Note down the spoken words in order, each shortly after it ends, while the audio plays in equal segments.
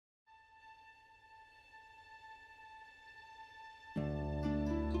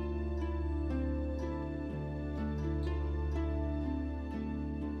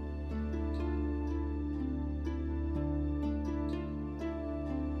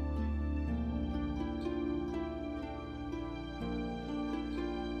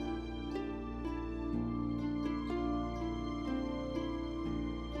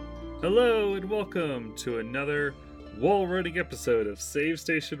Hello and welcome to another wall-running episode of Save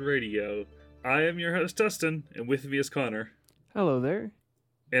Station Radio. I am your host Dustin, and with me is Connor. Hello there.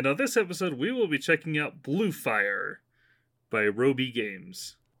 And on this episode, we will be checking out Blue Fire by Roby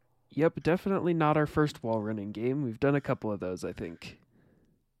Games. Yep, definitely not our first wall-running game. We've done a couple of those, I think.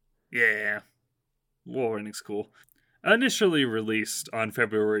 Yeah, wall-running's cool. Initially released on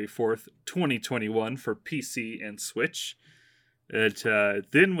February 4th, 2021 for PC and Switch. It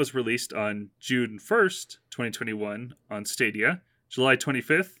then was released on June 1st, 2021 on Stadia, July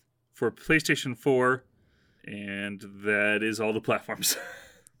 25th for PlayStation 4, and that is all the platforms.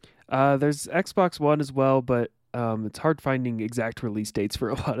 There's Xbox One as well, but it's hard finding exact release dates for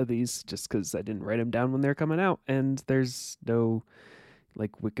a lot of these just because I didn't write them down when they're coming out, and there's no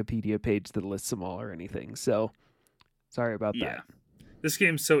Wikipedia page that lists them all or anything, so sorry about that. This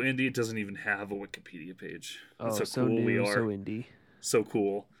game's so indie, it doesn't even have a Wikipedia page. That's so cool new, we are. So indie. So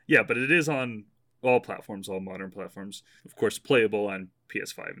cool. Yeah, but it is on all platforms, all modern platforms. Of course, playable on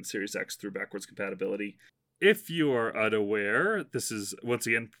PS5 and Series X through backwards compatibility. If you are unaware, this is once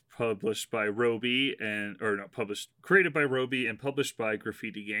again created by Roby and published by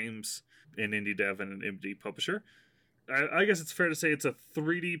Graffiti Games, an indie dev and an indie publisher. I guess it's fair to say it's a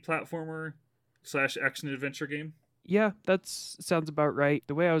 3D platformer / action adventure game. Yeah, that sounds about right.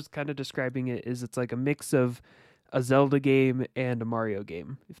 The way I was kind of describing it is it's like a mix of a Zelda game and a Mario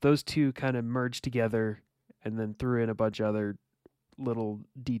game. If those two kind of merged together and then threw in a bunch of other little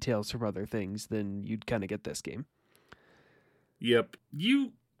details from other things, then you'd kind of get this game. Yep.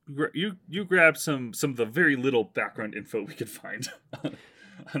 You grabbed some of the very little background info we could find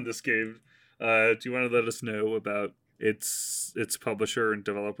on this game. Do you want to let us know about its publisher and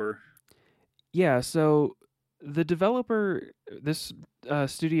developer? Yeah, so the developer, this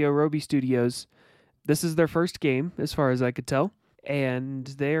studio, Roby Studios, this is their first game, as far as I could tell, and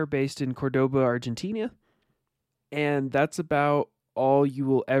they are based in Cordoba, Argentina, and that's about all you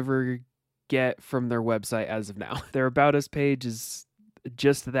will ever get from their website as of now. Their About Us page is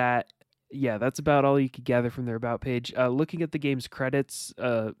just that. Yeah, that's about all you could gather from their About page. Looking at the game's credits,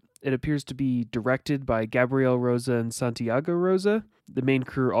 it appears to be directed by Gabriel Rosa and Santiago Rosa. The main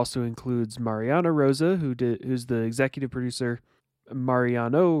crew also includes Mariana Rosa, who's the executive producer,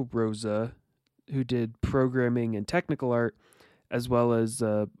 Mariano Rosa, who did programming and technical art, as well as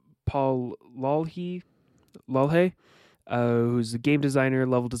Paul Lalhe, who's the game designer,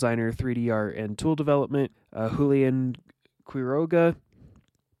 level designer, 3D art, and tool development. Julian Quiroga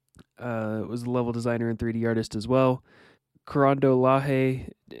was the level designer and 3D artist as well. Corando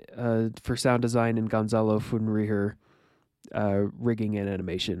Laje for sound design, and Gonzalo Funriher rigging and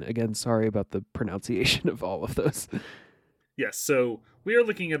animation. Again, sorry about the pronunciation of all of those. Yes, so we are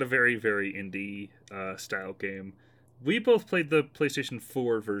looking at a very, very indie style game. We both played the PlayStation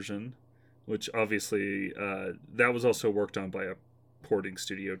 4 version, which obviously that was also worked on by a porting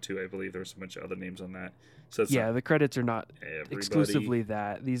studio too. I believe there's a bunch of other names on that. So the credits are not exclusively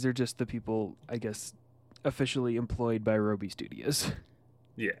that. These are just the people, I guess, officially employed by Roby Studios.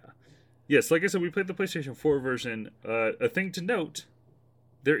 Yeah. Yes, like I said, we played the PlayStation 4 version. A thing to note,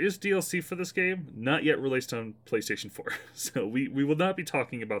 there is DLC for this game, not yet released on PlayStation 4. So we will not be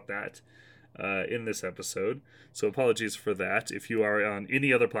talking about that in this episode. So apologies for that. If you are on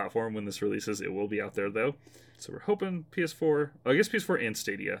any other platform when this releases, it will be out there, though. So we're hoping PS4, I guess PS4 and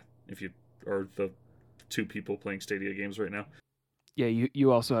Stadia, if you are the two people playing Stadia games right now. Yeah,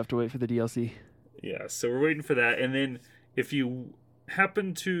 you also have to wait for the DLC. Yeah, so we're waiting for that. And then if you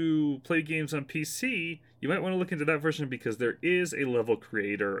happen to play games on PC, you might want to look into that version because there is a level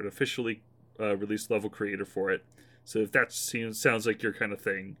creator, an officially released level creator for it. So if that sounds like your kind of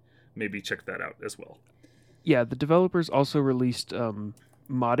thing, maybe check that out as well. Yeah, the developers also released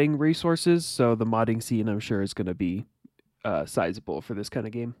modding resources, so the modding scene, I'm sure, is going to be sizable for this kind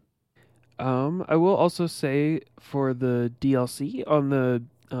of game. I will also say for the DLC, on the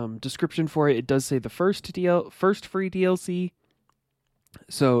description for it, it does say the first free DLC.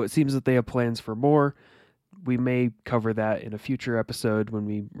 So it seems that they have plans for more. We may cover that in a future episode when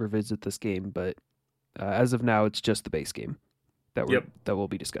we revisit this game, but as of now, it's just the base game that we'll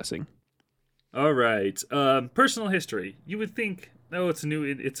be discussing. All right. Personal history. You would think, it's a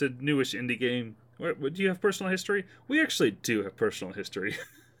newish indie game. Do you have personal history? We actually do have personal history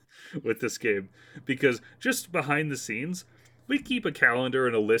with this game because just behind the scenes, we keep a calendar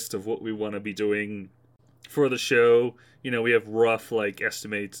and a list of what we want to be doing for the show. We have rough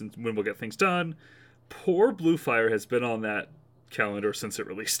estimates and when we'll get things done. Poor Blue Fire has been on that calendar since it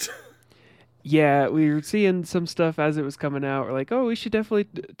released. Yeah, we were seeing some stuff as it was coming out. We're like, oh, we should definitely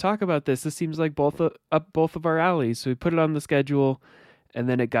talk about this. This seems like both of our alleys. So we put it on the schedule, and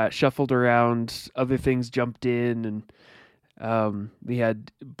then it got shuffled around. Other things jumped in, and we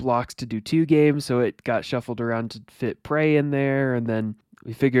had blocks to do 2 games, so it got shuffled around to fit Prey in there. And then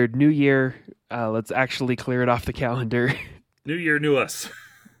we figured New Year, let's actually clear it off the calendar. New year, new us.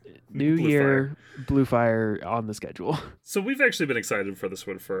 New Year, Blue Fire on the schedule. So we've actually been excited for this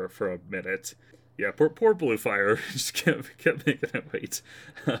one for a minute. Yeah, poor Blue Fire just kept making it wait.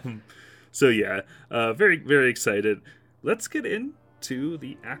 So yeah, very, very excited. Let's get into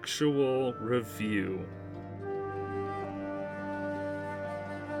the actual review.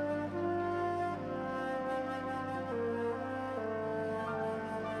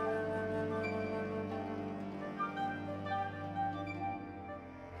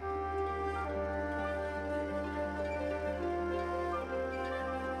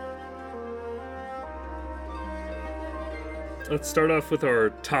 Let's start off with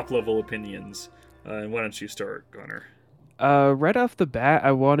our top level opinions. And why don't you start, Connor? Right off the bat,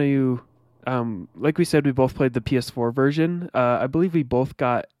 I want to, like we said, we both played the PS4 version. I believe we both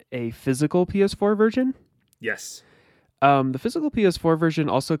got a physical PS4 version. Yes. The physical PS4 version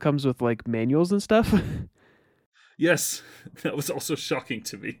also comes with like manuals and stuff. Yes, that was also shocking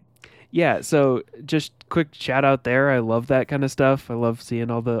to me. Yeah, so just quick shout out there. I love that kind of stuff. I love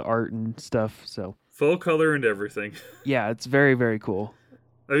seeing all the art and stuff. So full color and everything. Yeah, it's very, very cool.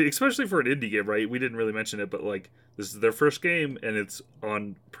 I mean, especially for an indie game, right? We didn't really mention it, but like this is their first game, and it's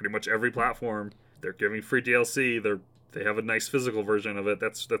on pretty much every platform. They're giving free DLC. They have a nice physical version of it.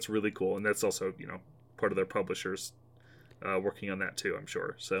 That's really cool, and that's also part of their publishers working on that too. I'm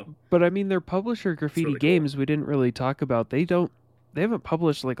sure. So, but I mean, their publisher Graffiti really Games, cool. We didn't really talk about. They haven't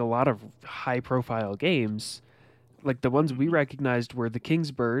published like a lot of high profile games. Like the ones we recognized were the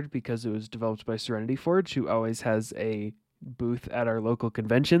Kingsbird, because it was developed by Serenity Forge, who always has a booth at our local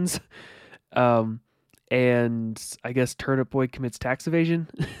conventions. And I guess Turnip Boy Commits Tax Evasion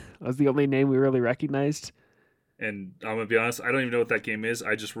was the only name we really recognized. And I'm gonna be honest, I don't even know what that game is.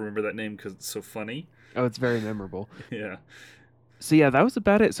 I just remember that name because it's so funny. Oh, it's very memorable. Yeah. So yeah, that was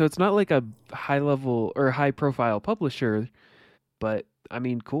about it. So it's not like a high level or high profile publisher, but I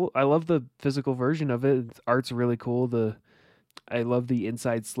mean, cool. I love the physical version of it. Art's really cool. I love the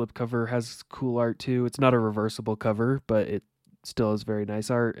inside slipcover, has cool art too. It's not a reversible cover, but it still has very nice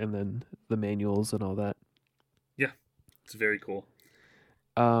art, and then the manuals and all that. Yeah, it's very cool.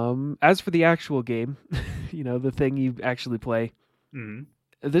 As for the actual game, the thing you actually play,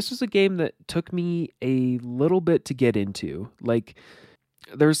 this was a game that took me a little bit to get into. Like,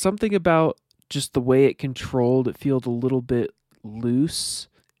 there's something about just the way it controlled. It felt a little bit loose,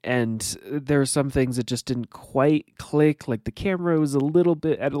 and there are some things that just didn't quite click. Like the camera was a little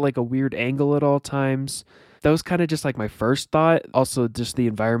bit at like a weird angle at all times. That was kind of just like my first thought. Also, just the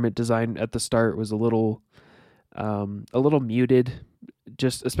environment design at the start was a little muted,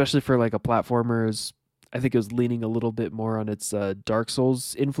 just especially for like a platformer. I think it was leaning a little bit more on its Dark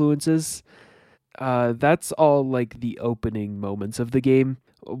Souls influences. That's all like the opening moments of the game.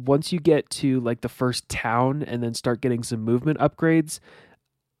 Once you get to like the first town and then start getting some movement upgrades,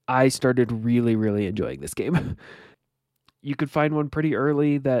 I started really, really enjoying this game. You could find one pretty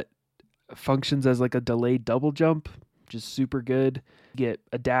early that functions as like a delayed double jump, which is super good. You get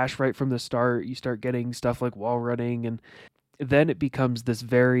a dash right from the start. You start getting stuff like wall running, and then it becomes this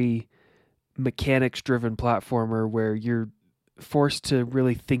very mechanics-driven platformer where you're forced to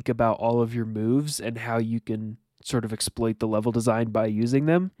really think about all of your moves and how you can sort of exploit the level design by using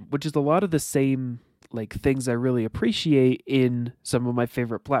them, which is a lot of the same like things I really appreciate in some of my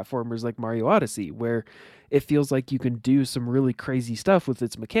favorite platformers like Mario Odyssey, where it feels like you can do some really crazy stuff with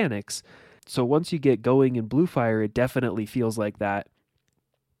its mechanics. So once you get going in Blue Fire, it definitely feels like that.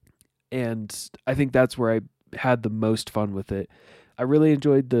 And I think that's where I had the most fun with it. I really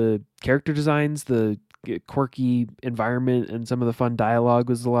enjoyed the character designs, the quirky environment, and some of the fun dialogue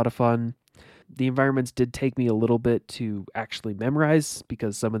was a lot of fun. The environments did take me a little bit to actually memorize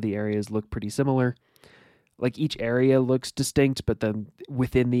because some of the areas look pretty similar. Like each area looks distinct, but then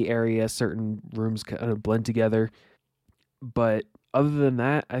within the area, certain rooms kind of blend together. But other than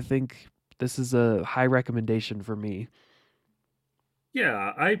that, I think this is a high recommendation for me.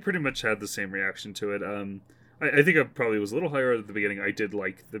 Yeah, I pretty much had the same reaction to it. I think I probably was a little higher at the beginning. I did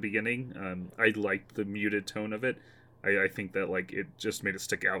like the beginning. I liked the muted tone of it. I think that like it just made it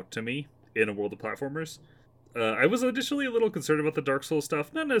stick out to me in a world of platformers. I was additionally a little concerned about the Dark Souls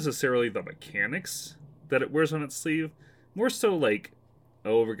stuff, not necessarily the mechanics that it wears on its sleeve, more so like,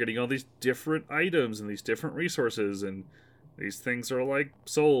 oh, we're getting all these different items and these different resources, and these things are like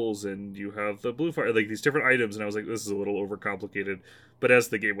souls, and you have the blue fire, like these different items, and I was like, this is a little overcomplicated. But as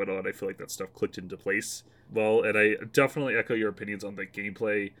the game went on, I feel like that stuff clicked into place well, and I definitely echo your opinions on the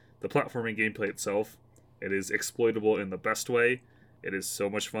gameplay, the platforming gameplay itself. It is exploitable in the best way. It is so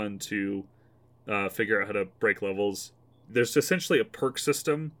much fun to figure out how to break levels. There's essentially a perk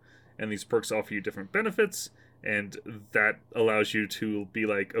system, and these perks offer you different benefits, and that allows you to be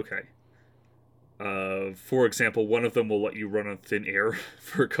like, okay, for example, one of them will let you run on thin air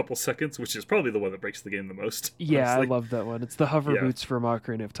for a couple seconds, which is probably the one that breaks the game the most. Yeah, I Honestly. love that one. It's the hover Yeah, boots from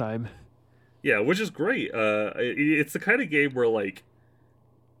Ocarina of Time. yeah, which is great. It's the kind of game where like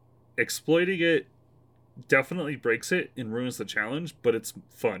exploiting it definitely breaks it and ruins the challenge, but it's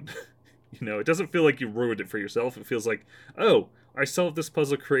fun. It doesn't feel like you ruined it for yourself. It feels like, oh, I solved this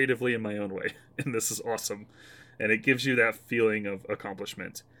puzzle creatively in my own way, and this is awesome. And it gives you that feeling of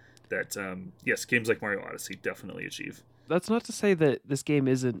accomplishment that, yes, games like Mario Odyssey definitely achieve. That's not to say that this game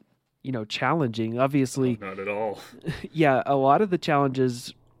isn't, challenging. Oh, Obviously, not at all. yeah, a lot of the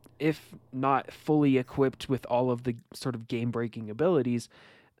challenges, if not fully equipped with all of the sort of game breaking abilities,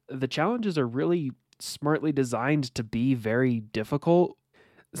 the challenges are really smartly designed to be very difficult.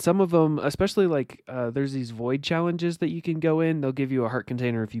 Some of them, especially like there's these void challenges that you can go in. They'll give you a heart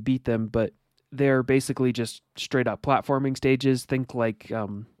container if you beat them, but they're basically just straight up platforming stages. Think like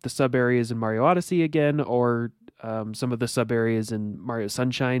the sub areas in Mario Odyssey again, or some of the sub areas in Mario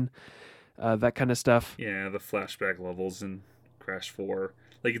Sunshine, that kind of stuff. Yeah, the flashback levels in Crash 4.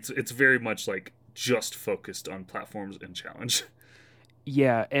 Like, it's very much like just focused on platforms and challenge.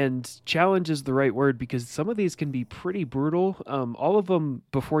 Yeah, and challenge is the right word because some of these can be pretty brutal. All of them,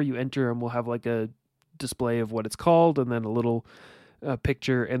 before you enter them, will have like a display of what it's called and then a little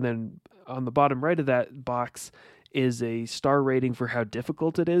picture. And then on the bottom right of that box is a star rating for how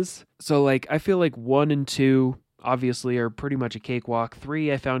difficult it is. So, like, I feel like 1 and 2 obviously are pretty much a cakewalk.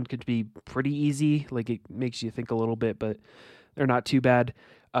 3 I found could be pretty easy. Like, it makes you think a little bit, but they're not too bad.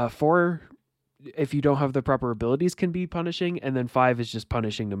 4, if you don't have the proper abilities, can be punishing, and then 5 is just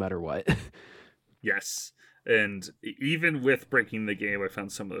punishing no matter what. Yes. And even with breaking the game, I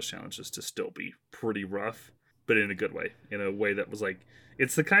found some of those challenges to still be pretty rough, but in a good way. In a way that was like,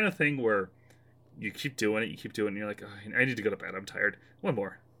 it's the kind of thing where you keep doing it, and you're like, oh, I need to go to bed. I'm tired. One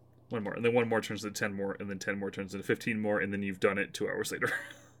more. And then one more turns into 10 more, and then 10 more turns into 15 more, and then you've done it 2 hours later.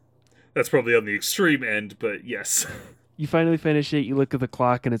 That's probably on the extreme end, but yes. You finally finish it, you look at the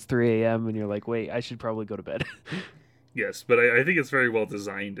clock, and it's 3 a.m., and you're like, wait, I should probably go to bed. Yes, but I think it's very well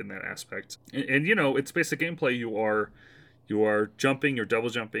designed in that aspect. And it's basic gameplay. You are jumping, you're double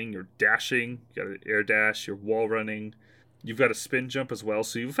jumping, you're dashing, you got an air dash, you're wall running. You've got a spin jump as well,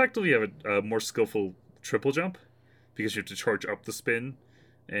 so you effectively have a more skillful triple jump because you have to charge up the spin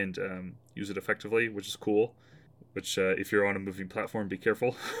and use it effectively, which is cool. Which, if you're on a moving platform, be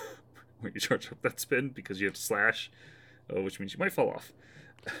careful when you charge up that spin because you have to slash, which means you might fall off.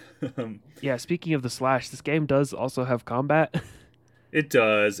 Yeah, speaking of the slash, this game does also have combat. It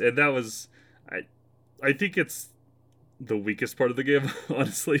does, and that was, I think it's the weakest part of the game,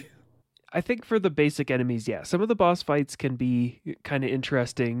 honestly. I think for the basic enemies, yeah, some of the boss fights can be kind of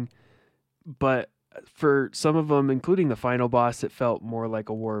interesting, but for some of them, including the final boss, it felt more like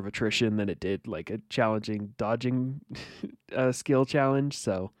a war of attrition than it did like a challenging dodging skill challenge.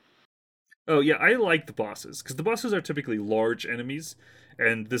 So, Oh yeah, I like the bosses because the bosses are typically large enemies,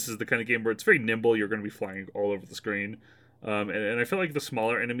 and this is the kind of game where it's very nimble. You're going to be flying all over the screen, and I feel like the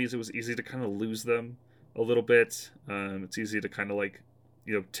smaller enemies, it was easy to kind of lose them a little bit. It's easy to kind of like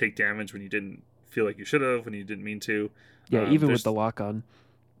take damage when you didn't feel like you should have, when you didn't mean to. yeah, even with There's the lock on.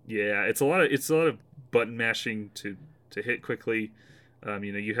 Yeah, it's a lot of button mashing to hit quickly.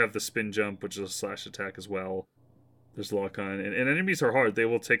 You have the spin jump, which is a slash attack as well. There's lock on, and enemies are hard. They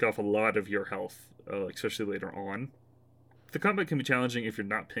will take off a lot of your health, especially later on. The combat can be challenging if you're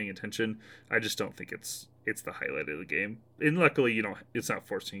not paying attention. I just don't think it's the highlight of the game. And luckily, it's not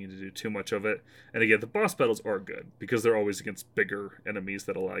forcing you to do too much of it. And again, the boss battles are good because they're always against bigger enemies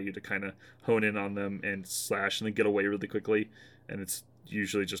that allow you to kind of hone in on them and slash and then get away really quickly. And it's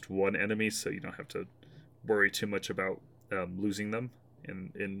usually just one enemy, so you don't have to worry too much about losing them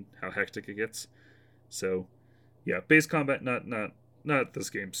in how hectic it gets. So yeah, base combat not this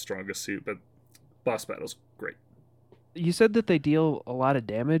game's strongest suit, but boss battles great. You said that they deal a lot of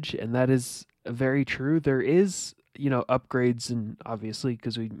damage, and that is very true. There is, upgrades, and obviously,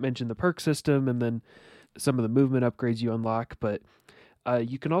 because we mentioned the perk system and then some of the movement upgrades you unlock, but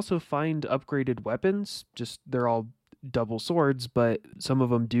you can also find upgraded weapons. Just they're all double swords, but some of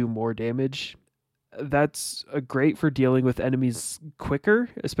them do more damage. That's great for dealing with enemies quicker,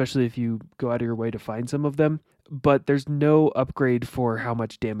 especially if you go out of your way to find some of them. But there's no upgrade for how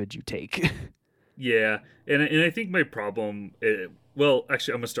much damage you take. Yeah, and I think my problem. Well,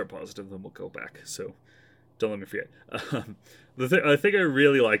 actually, I'm gonna start positive, then we'll go back. So, Don't let me forget. The thing I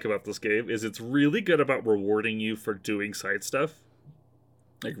really like about this game is it's really good about rewarding you for doing side stuff.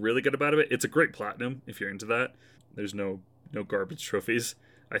 Like, really good about it. It's a great platinum if you're into that. There's no garbage trophies.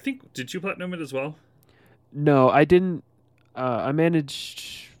 I think, did you platinum it as well? No, I didn't. I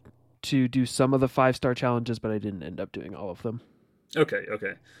managed to do some of the 5-star challenges, but I didn't end up doing all of them. Okay.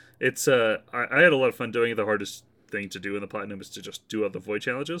 It's I had a lot of fun doing it. The hardest thing to do in the platinum is to just do all the void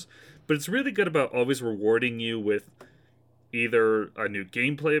challenges, but it's really good about always rewarding you with either a new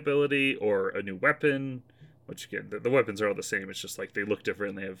gameplay ability or a new weapon. Which again, the weapons are all the same. It's just like they look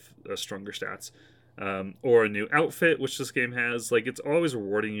different. And they have stronger stats, or a new outfit, which this game has. Like, it's always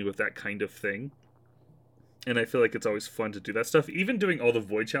rewarding you with that kind of thing, and I feel like it's always fun to do that stuff. Even doing all the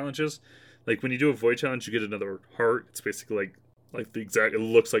void challenges, like when you do a void challenge, you get another heart. It's basically like the exact. It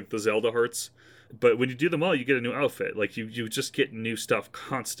looks like the Zelda hearts, but when you do them all, you get a new outfit. Like you just get new stuff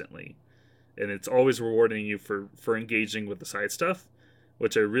constantly, and it's always rewarding you for engaging with the side stuff,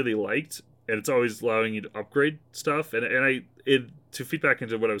 which I really liked. And it's always allowing you to upgrade stuff. To feed back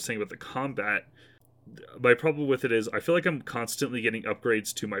into what I was saying about the combat, my problem with it is I feel like I'm constantly getting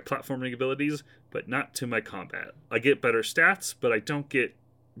upgrades to my platforming abilities, but not to my combat. I get better stats, but I don't get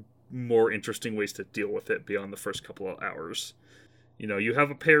more interesting ways to deal with it beyond the first couple of hours. You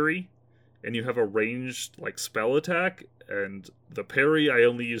have a parry, and you have a ranged like spell attack, and the parry I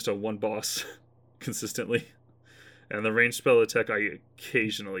only used on one boss consistently, and the ranged spell attack I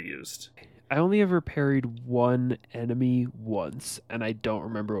occasionally used. I only ever parried one enemy once, and I don't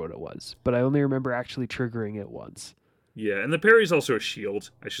remember what it was, but I only remember actually triggering it once. Yeah, and the parry is also a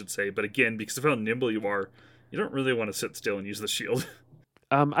shield, I should say, but again, because of how nimble you are, you don't really want to sit still and use the shield.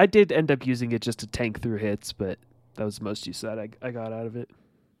 I did end up using it just to tank through hits, but that was the most use that I got out of it.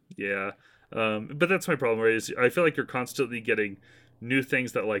 Yeah, but that's my problem, right? Is I feel like you're constantly getting new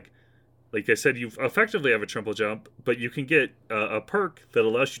things that, like I said, you effectively have a triple jump, but you can get a perk that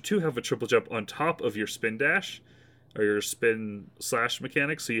allows you to have a triple jump on top of your spin dash or your spin slash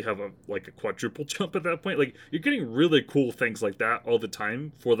mechanic. So you have a quadruple jump at that point. Like, you're getting really cool things like that all the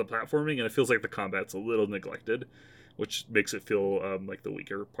time for the platforming, and it feels like the combat's a little neglected, which makes it feel like the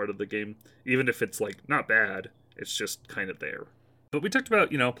weaker part of the game. Even if it's like not bad, it's just kind of there. But we talked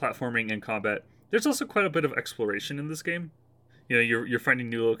about platforming and combat. There's also quite a bit of exploration in this game. You're finding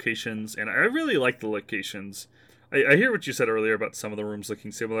new locations, and I really like the locations. I hear what you said earlier about some of the rooms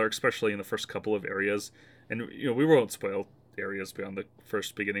looking similar, especially in the first couple of areas. And we won't spoil areas beyond the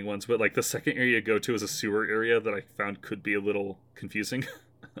first beginning ones, but like the second area you go to is a sewer area that I found could be a little confusing.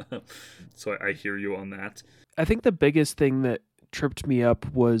 So I hear you on that. I think the biggest thing that tripped me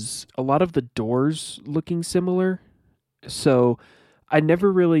up was a lot of the doors looking similar. So I never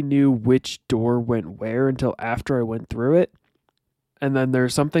really knew which door went where until after I went through it. And then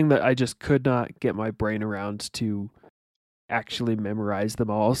there's something that I just could not get my brain around to actually memorize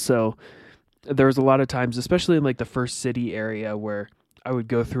them all. So there was a lot of times, especially in like the first city area, where I would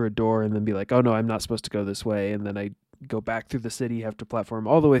go through a door and then be like, oh no, I'm not supposed to go this way. And then I go back through the city, have to platform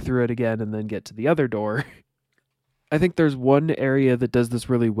all the way through it again, and then get to the other door. I think there's one area that does this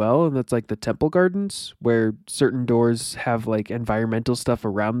really well, and that's like the temple gardens, where certain doors have like environmental stuff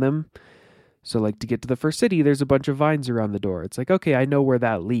around them. So, like, to get to the first city, there's a bunch of vines around the door. It's like, okay, I know where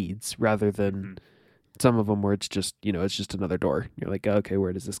that leads, rather than some of them where it's just, it's just another door. You're like, okay,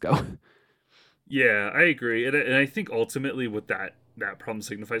 where does this go? Yeah, I agree. And I think ultimately what that problem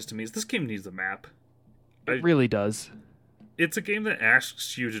signifies to me is this game needs a map. It really does. It's a game that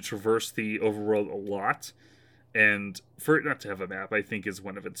asks you to traverse the overworld a lot. And for it not to have a map, I think is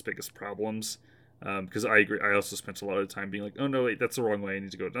one of its biggest problems. Because I agree. I also spent a lot of time being like, oh, no, wait, that's the wrong way. I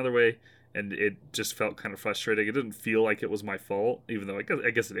need to go another way. And it just felt kind of frustrating. It didn't feel like it was my fault, even though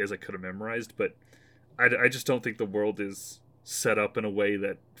I guess it is. I could have memorized, but I just don't think the world is set up in a way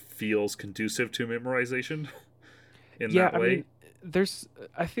that feels conducive to memorization in that way.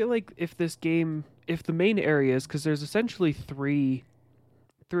 I feel like if the main areas, because there's essentially three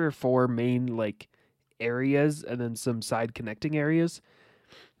or four main like areas and then some side connecting areas,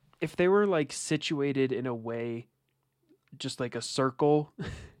 if they were like situated in a way just like a circle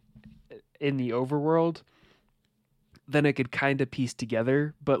in the overworld, then I could kind of piece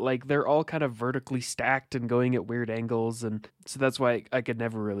together, but like they're all kind of vertically stacked and going at weird angles, and so that's why I could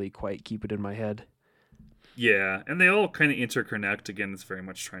never really quite keep it in my head. Yeah, and they all kind of interconnect. Again, it's very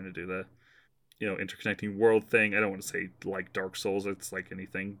much trying to do the interconnecting world thing. I don't want to say like Dark Souls, it's like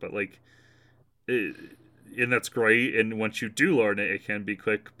anything, but like and that's great, and once you do learn it, it can be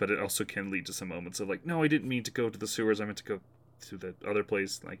quick, but it also can lead to some moments of like, no, I didn't mean to go to the sewers, I meant to go to the other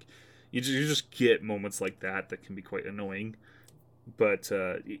place. Like, you just get moments like that can be quite annoying. but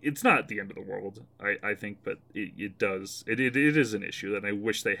it's not the end of the world, I think, but it is an issue that I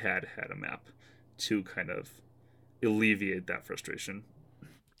wish they had a map to kind of alleviate that frustration.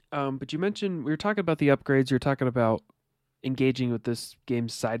 But you mentioned we were talking about the upgrades. You're talking about engaging with this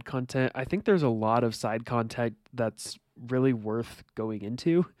game's side content. I think there's a lot of side content that's really worth going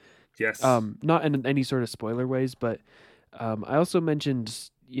into. Yes. Not in any sort of spoiler ways, but I also mentioned,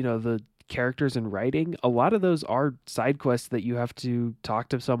 the characters and writing. A lot of those are side quests that you have to talk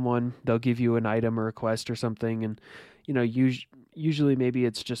to someone. They'll give you an item or a quest or something, and usually maybe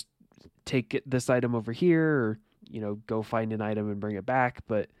it's just this item over here, or go find an item and bring it back.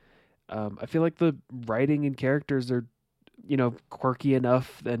 But I feel like the writing and characters are quirky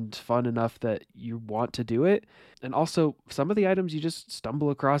enough and fun enough that you want to do it. And also, some of the items you just stumble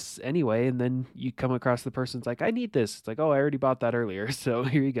across anyway, and then you come across the person's like, I need this. It's like, oh, I already bought that earlier, so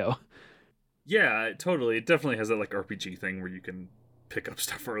here you go. Yeah, totally. It definitely has that like RPG thing where you can pick up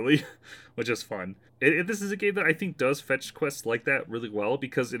stuff early, which is fun. This is a game that I think does fetch quests like that really well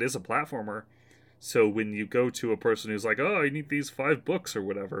because it is a platformer. So when you go to a person who's like, "Oh, I need these 5 books or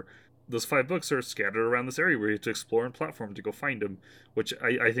whatever," those 5 books are scattered around this area where you have to explore and platform to go find them, which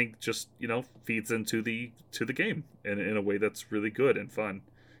I think just feeds into the game in a way that's really good and fun.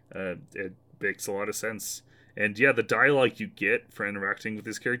 It makes a lot of sense. And yeah, the dialogue you get for interacting with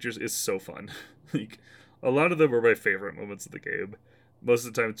these characters is so fun. Like a lot of them are my favorite moments of the game. Most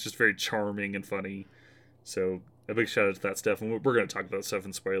of the time, it's just very charming and funny. So a big shout out to that stuff. And we're going to talk about stuff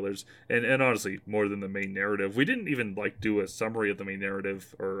in spoilers. And honestly, more than the main narrative, we didn't even like do a summary of the main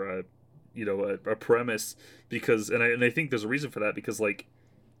narrative or a premise because and I think there's a reason for that because like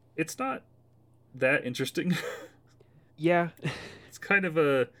it's not that interesting. Yeah. It's kind of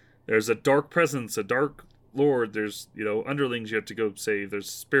there's a dark presence, a dark lord, there's underlings you have to go save, there's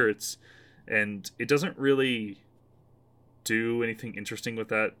spirits, and it doesn't really do anything interesting with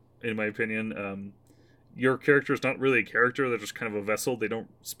that in my opinion. Your character is not really a character, they're just kind of a vessel, they don't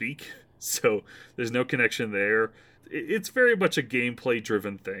speak, so there's no connection there. It's very much a gameplay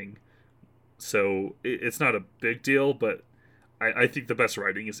driven thing, so it's not a big deal, but I think the best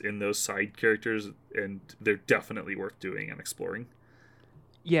writing is in those side characters, and they're definitely worth doing and exploring.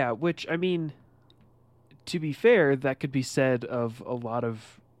 Yeah, which, I mean, to be fair, that could be said of a lot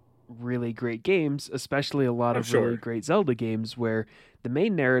of really great games, especially a lot I'm of really sure. great Zelda games where the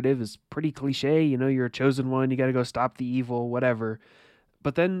main narrative is pretty cliche. You're a chosen one, you got to go stop the evil, whatever.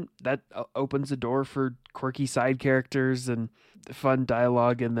 But then that opens the door for quirky side characters and fun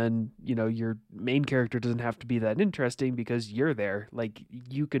dialogue. And then, your main character doesn't have to be that interesting because you're there. Like,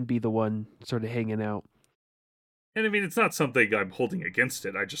 you can be the one sort of hanging out. And I mean, it's not something I'm holding against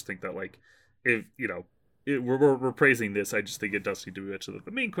it. I just think that, like, if, we're praising this, I just think it does need to be mentioned that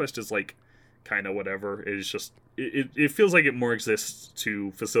the main quest is, like, kind of whatever. It is just, it feels like it more exists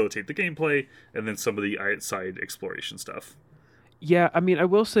to facilitate the gameplay and then some of the outside exploration stuff. Yeah, I mean, I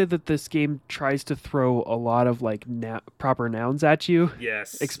will say that this game tries to throw a lot of like proper nouns at you,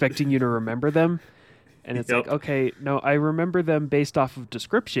 Yes. expecting you to remember them. And it's like, Yep. okay, no, I remember them based off of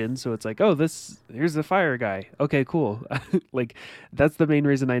description. So it's like, oh, here's the fire guy. Okay, cool. Like, that's the main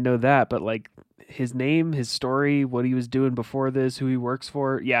reason I know that. But like, his name, his story, what he was doing before this, who he works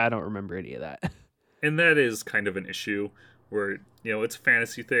for, yeah, I don't remember any of that. And that is kind of an issue where, it's a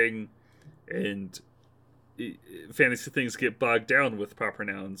fantasy thing and fantasy things get bogged down with proper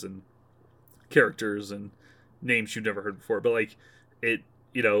nouns and characters and names you've never heard before. But like it,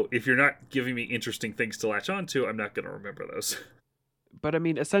 if you're not giving me interesting things to latch onto, I'm not going to remember those. But I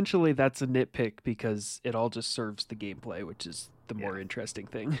mean, essentially, that's a nitpick because it all just serves the gameplay, which is the Yeah, more interesting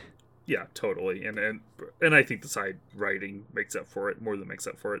thing. yeah, totally. And I think the side writing makes up for it more than makes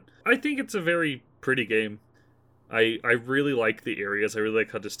up for it. I think it's a very pretty game. I really like the areas. I really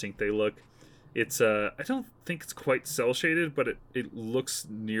like how distinct they look. It's I don't think it's quite cell shaded, but it looks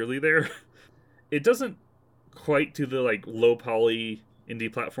nearly there. It doesn't quite do the like low poly indie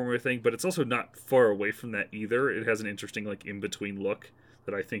platformer thing, but it's also not far away from that either. It has an interesting like in between look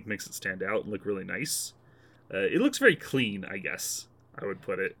that I think makes it stand out and look really nice. It looks very clean, I guess I would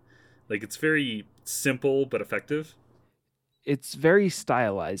put it. Like it's very simple but effective. It's very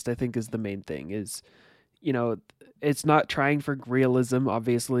stylized, I think, is the main thing. You know, it's not trying for realism,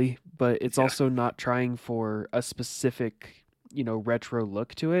 obviously, but it's Yeah, also not trying for a specific, retro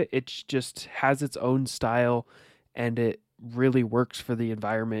look to it. It just has its own style and it really works for the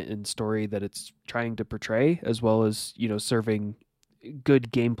environment and story that it's trying to portray, as well as, serving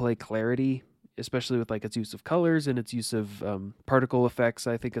good gameplay clarity, especially with like its use of colors and its use of particle effects,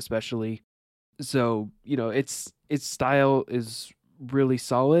 I think, especially. So, its style is really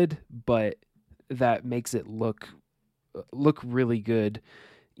solid, but that makes it look look really good,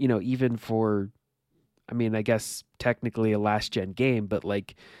 even for, I mean, I guess technically a last gen game, but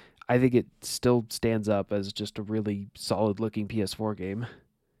like I think it still stands up as just a really solid looking PS4 game.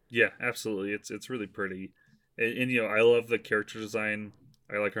 Yeah, absolutely. It's really pretty, and I love the character design.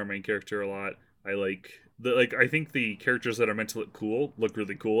 I like our main character a lot. I like I think the characters that are meant to look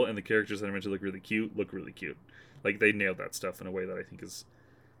really cool, and the characters that are meant to look really cute look really cute. Like they nailed that stuff in a way that I think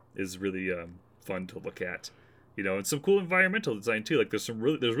is really fun to look at. And some cool environmental design too. Like there's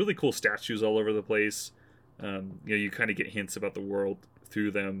really cool statues all over the place. You kind of get hints about the world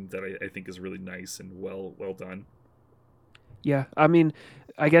through them that I think is really nice and well done. Yeah, I mean,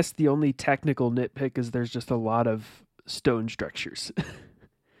 I guess the only technical nitpick is there's just a lot of stone structures,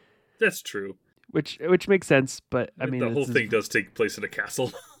 That's true. which makes sense. But I mean, The whole thing does take place in a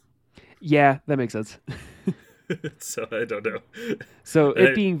castle. yeah, that makes sense. So I don't know. So And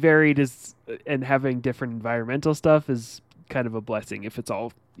it being varied is and having different environmental stuff is kind of a blessing if it's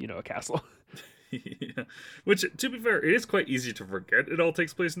all a castle. yeah. Which, to be fair, it is quite easy to forget it all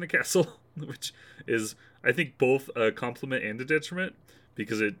takes place in a castle, which is, I think, both a compliment and a detriment,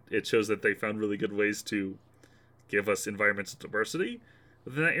 because it shows that they found really good ways to give us environmental diversity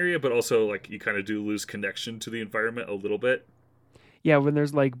within that area, but also, like, you kind of do lose connection to the environment a little bit. Yeah, when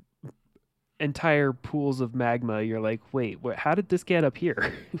there's like entire pools of magma, you're like, wait, how did this get up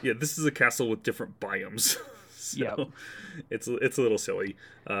here? Yeah, this is a castle with different biomes. Yeah, So it's a little silly,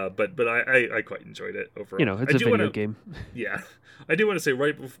 but I quite enjoyed it overall. it's I a do video want to game. Yeah, I do want to say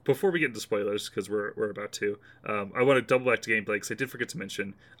right before we get into spoilers, because we're about to. I want to double back to gameplay because I did forget to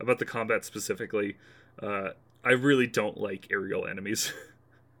mention about the combat specifically. I really don't like aerial enemies.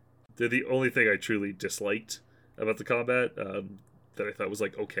 They're the only thing I truly disliked about the combat. That I thought was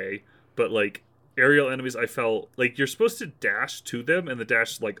like okay, but like aerial enemies, I felt like you're supposed to dash to them, and the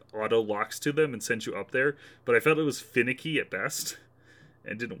dash like auto locks to them and sends you up there. But I felt it was finicky at best,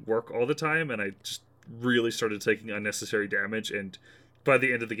 and didn't work all the time, and I just really started taking unnecessary damage. And by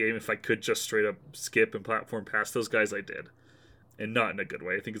the end of the game, if I could just straight up skip and platform past those guys, I did, and not in a good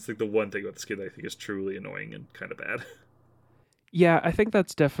way. I think it's like the one thing about this game that I think is truly annoying and kind of bad. Yeah, I think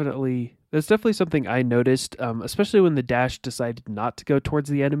that's definitely something I noticed, especially when the dash decided not to go towards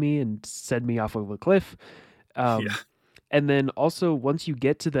the enemy and send me off of a cliff. Yeah, Um, and then also once you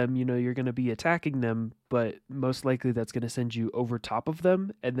get to them, you're going to be attacking them, but most likely that's going to send you over top of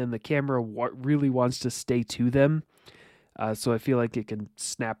them, and then the camera really wants to stay to them. So I feel like it can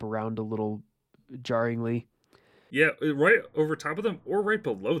snap around a little jarringly. yeah, right over top of them or right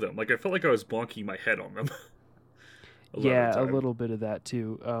below them. Like I felt like I was bonking my head on them a lot of the Yeah, a time. little bit of that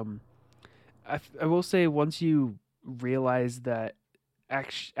too. I will say once you realize that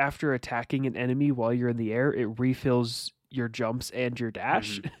after attacking an enemy while you're in the air, it refills your jumps and your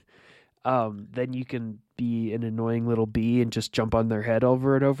dash. Hmm. Then you can be an annoying little bee and just jump on their head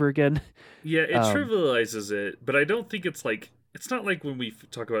over and over again. Yeah, it Um, trivializes it, but I don't think it's like it's not like when we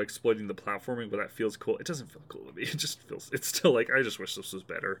talk about exploiting the platforming, but that feels cool. It doesn't feel cool to me. It just feels. It's still like I just wish this was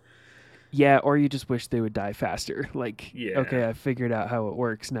better. yeah, or you just wish they would die faster. Like, Yeah. okay, I figured out how it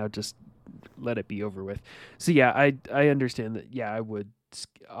works. Now just let it be over with. So yeah, I understand that. Yeah, I would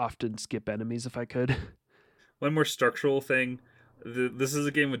often skip enemies if I could. One more structural thing. This is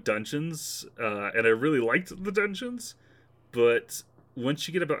a game with dungeons, and I really liked the dungeons, but once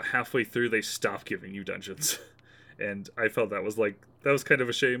you get about halfway through, they stop giving you dungeons, and I felt that was kind of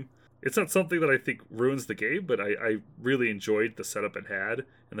a shame. It's not something that I think ruins the game, but I really enjoyed the setup it had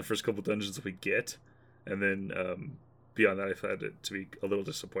and the first couple dungeons we get, and then beyond that, I found it to be a little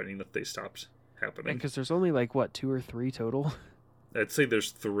disappointing that they stopped Yeah, happening. because there's only like what 2 or 3 total. I'd say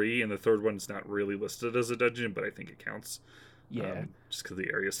there's three, and the third one's not really listed as a dungeon, but I think it counts, Yeah, just because the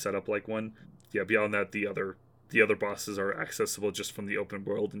area's set up like one. Yeah, beyond that, the other bosses are accessible just from the open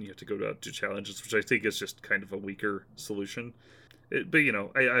world, and you have to go to do challenges, which I think is just kind of a weaker solution. But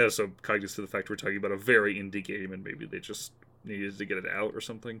I also cognizant of the fact we're talking about a very indie game, and maybe they just needed to get it out or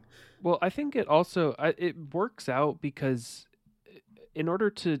something. well, I think it also it works out because in order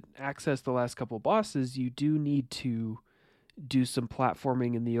to access the last couple bosses, you do need to do some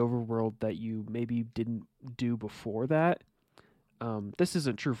platforming in the overworld that you maybe didn't do before that. This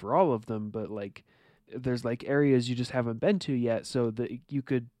isn't true for all of them, but like there's like areas you just haven't been to yet, so that you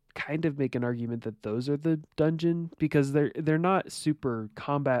could kind of make an argument that those are the dungeon because they're not super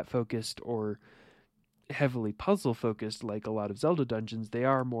combat focused or heavily puzzle focused like a lot of Zelda dungeons. They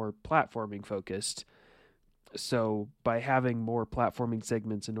are more platforming focused. So by having more platforming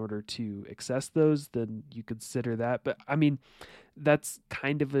segments in order to access those, then you consider that. But I mean, that's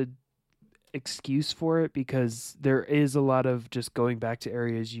kind of a excuse for it because there is a lot of just going back to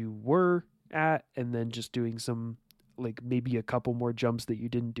areas you were at and then just doing some like maybe a couple more jumps that you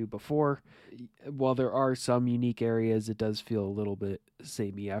didn't do before. While there are some unique areas, it does feel a little bit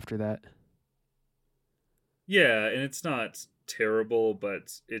samey after that. Yeah, and it's not terrible,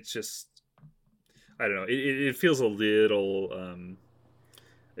 but it's just I don't know. It feels a little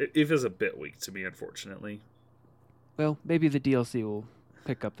it feels a bit weak to me, unfortunately. Well, maybe the DLC will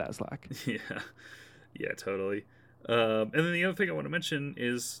pick up that slack. Yeah, yeah, totally. And then the other thing I want to mention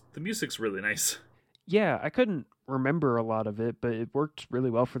is the music's really nice. Yeah, I couldn't remember a lot of it, but it worked really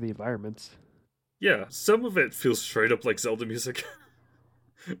well for the environments. Yeah, some of it feels straight up like Zelda music.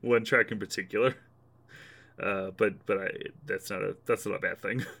 One track in particular. That's not a bad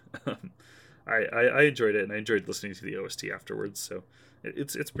thing. um, I enjoyed it, and I enjoyed listening to the OST afterwards. So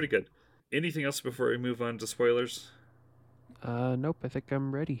it's pretty good. Anything else before we move on to spoilers? Nope, I think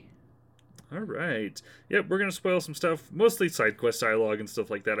I'm ready. All right. Yep, we're gonna spoil some stuff, mostly side quest dialogue and stuff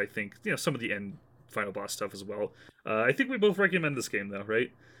like that. I think some of the end final boss stuff as well. I think we both recommend this game though,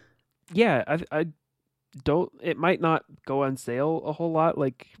 right? Yeah, I don't. It might not go on sale a whole lot,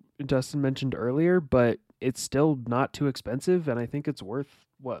 like Dustin mentioned earlier, but it's still not too expensive, and I think it's worth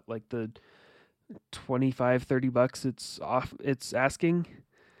what, like the 25-30 bucks it's asking.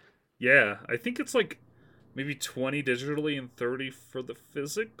 Yeah, I think it's like maybe 20 digitally and 30 for the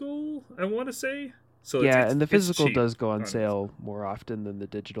physical, I want to say. So Yeah, and the it's physical cheap does go on sale more often than the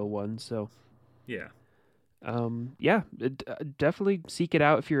digital one, so yeah. yeah, definitely seek it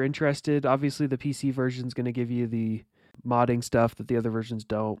out if you're interested. Obviously, the PC version is going to give you the modding stuff that the other versions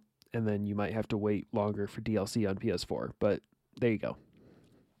don't, and then you might have to wait longer for DLC on PS4. But there you go.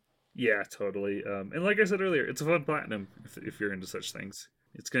 Yeah, totally. And like I said earlier, it's a fun platinum if you're into such things.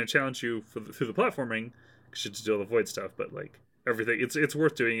 It's going to challenge you through the platforming because you have to do all the void stuff, but like everything, it's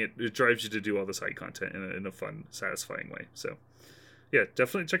worth doing it. It drives you to do all the side content in a fun, satisfying way. So yeah,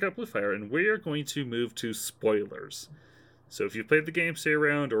 definitely check out Blue Fire, and we are going to move to spoilers. So if you've played the game, stay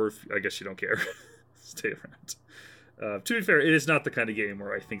around, or if I guess you don't care, stay around. To be fair, it is not the kind of game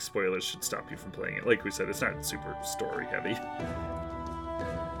where I think spoilers should stop you from playing it. Like we said, it's not super story heavy.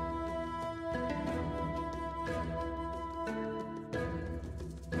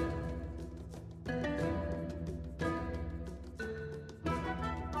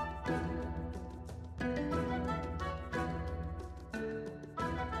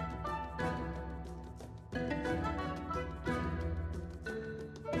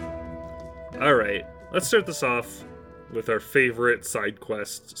 All right, let's start this off with our favorite side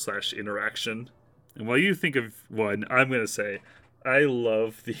quest / interaction. And while you think of one, I'm gonna say I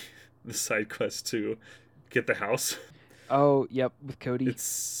love the side quest to get the house. Oh, yep, with Cody. It's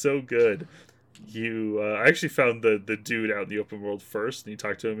so good. I actually found the dude out in the open world first, and you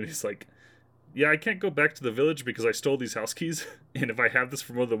talk to him, and he's like, "Yeah, I can't go back to the village because I stole these house keys, and if I have this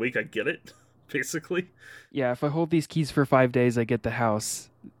for more than a week, I get it." Basically. Yeah, if I hold these keys for 5 days, I get the house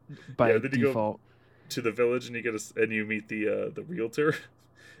by then default. You go to the village and you meet the realtor.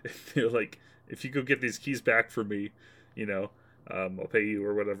 And they're like, if you go get these keys back for me, I'll pay you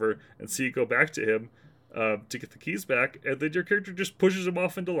or whatever. And so you go back to him to get the keys back, and then your character just pushes him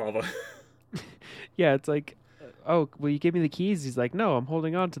off into lava. Yeah, it's like, oh, well, you gave me the keys. He's like, no, I'm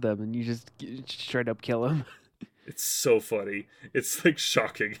holding on to them, and you just straight up kill him. It's so funny. It's like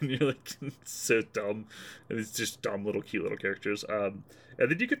shocking, and you're like, it's so dumb, and it's just dumb little cute little characters. And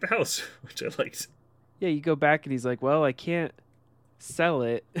then you get the house, which I liked. Yeah, you go back, and he's like, well, I can't sell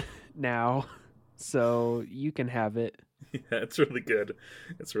it now, so you can have it. Yeah, it's really good.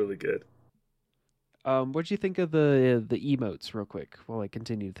 It's really good. What'd you think of the emotes, real quick, while I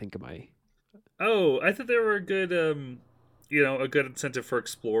continue to think of my? Oh, I thought they were a good, a good incentive for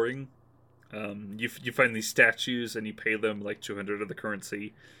exploring. You find these statues and you pay them like 200 of the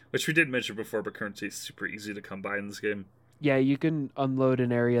currency, which we did mention before, but currency is super easy to come by in this game. Yeah, you can unload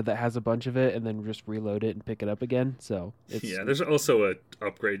an area that has a bunch of it and then just reload it and pick it up again. So there's also a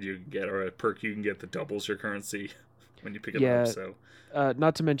upgrade you can get, or a perk you can get that doubles your currency when you pick it up. So,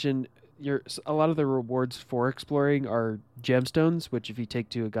 not to mention, a lot of the rewards for exploring are gemstones, which if you take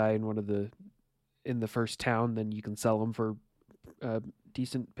to a guy in the first town, then you can sell them for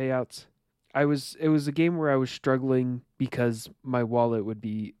decent payouts. It was a game where I was struggling because my wallet would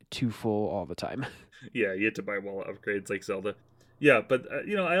be too full all the time. Yeah, you had to buy wallet upgrades like Zelda. Yeah, but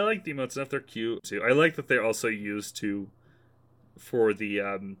I like the emotes enough; they're cute too. I like that they're also used for the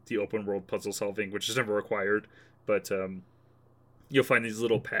open world puzzle solving, which is never required. But you'll find these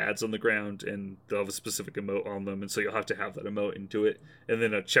little pads on the ground, and they'll have a specific emote on them, and so you'll have to have that emote into it. And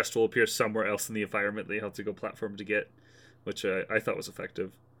then a chest will appear somewhere else in the environment that you have to go platform to get, which I thought was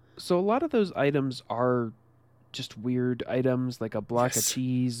effective. So a lot of those items are just weird items like a block of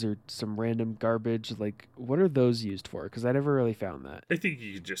cheese or some random garbage? Like, what are those used for? Because I never really found that. I think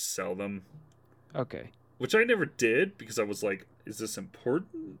you could just sell them. Okay. Which I never did because I was like, is this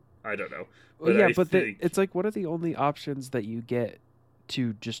important? I don't know. Well, yeah, but it's like, what are the only options that you get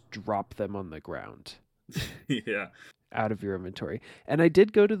to just drop them on the ground? Yeah. Out of your inventory. And I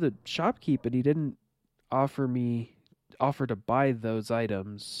did go to the shopkeep and he didn't offer to buy those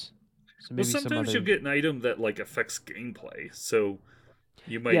items. So maybe sometimes you'll get an item that like affects gameplay. So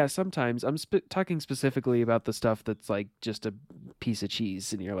you might. Yeah, sometimes. I'm talking specifically about the stuff that's like just a piece of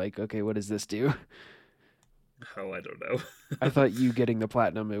cheese and you're like, okay, what does this do? Oh, I don't know. I thought you getting the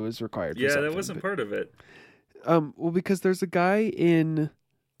platinum, it was required for something. Yeah, that wasn't part of it. Well, because there's a guy in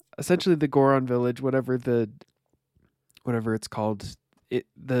essentially the Goron village, whatever it's called,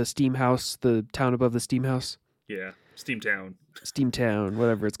 the Steam House, the town above the Steam House. Yeah, Steamtown,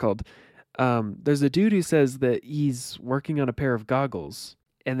 whatever it's called. There's a dude who says that he's working on a pair of goggles,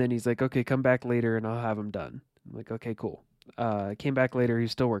 and then he's like, "Okay, come back later, and I'll have them done." I'm like, "Okay, cool." Came back later,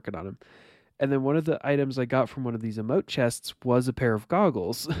 he's still working on them, and then one of the items I got from one of these emote chests was a pair of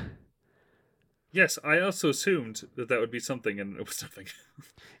goggles. Yes, I also assumed that would be something, and it was something.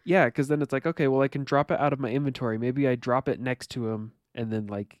 Yeah, because then it's like, okay, well, I can drop it out of my inventory. Maybe I drop it next to him, and then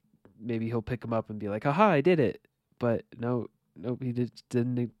like maybe he'll pick him up and be like, "Haha, I did it!" But no, he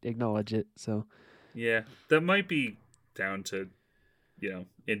didn't acknowledge it. So yeah, that might be down to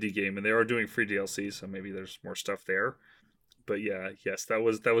indie game, and they are doing free DLC, so maybe there's more stuff there. But yeah, yes, that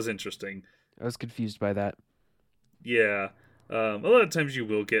was interesting. I was confused by that. Yeah. A lot of times you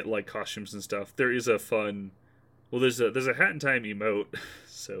will get like costumes and stuff. There is a fun, there's a Hat in Time emote,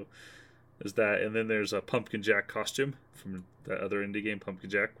 so there's that, and then there's a Pumpkin Jack costume from that other indie game, Pumpkin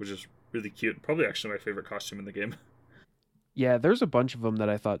Jack, which is really cute. Probably actually my favorite costume in the game. Yeah, there's a bunch of them that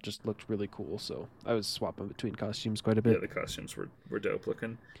I thought just looked really cool, so I was swapping between costumes quite a bit. Yeah, the costumes were dope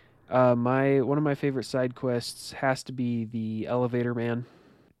looking. One of my favorite side quests has to be the Elevator Man.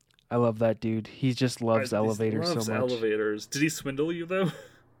 I love that dude. He just loves elevators so much. Elevators. Did he swindle you though?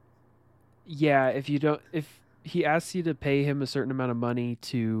 Yeah, if he asks you to pay him a certain amount of money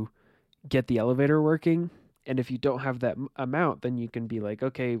to get the elevator working, and if you don't have that amount, then you can be like,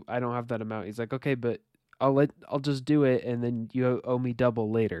 okay, I don't have that amount. He's like, okay, but I'll just do it, and then you owe me double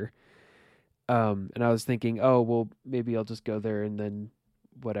later. And I was thinking, oh well, maybe I'll just go there and then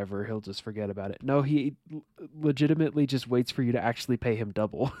whatever, he'll just forget about it. No, he legitimately just waits for you to actually pay him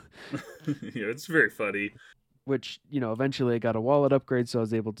double. Yeah, it's very funny. Which, eventually I got a wallet upgrade, so I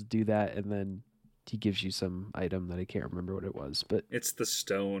was able to do that, and then he gives you some item that I can't remember what it was, but it's the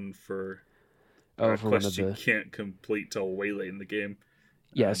stone for for quest you can't complete till way late in the game.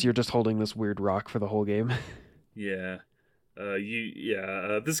 Yeah, so you're just holding this weird rock for the whole game. Yeah.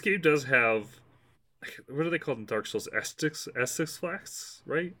 This game does have, what are they called in Dark Souls? Estus flasks,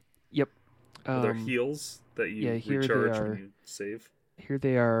 right? Yep. They're heals that you recharge when you save. Here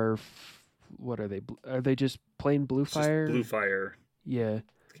they are. What are they? Are they just plain blue fire? Blue fire. Yeah.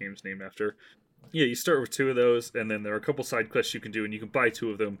 The game's named after. Yeah, you start with 2 of those, and then there are a couple side quests you can do, and you can buy 2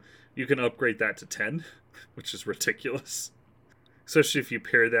 of them. You can upgrade that to 10, which is ridiculous. Especially if you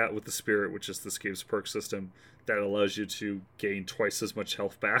pair that with the Spirit, which is this game's perk system, that allows you to gain twice as much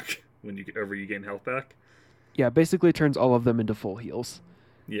health back whenever you gain health back. Yeah, basically turns all of them into full heals.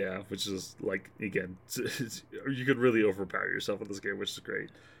 Yeah, which is, like, again, you could really overpower yourself in this game, which is great.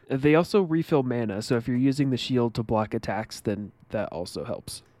 They also refill mana, so if you're using the shield to block attacks, then that also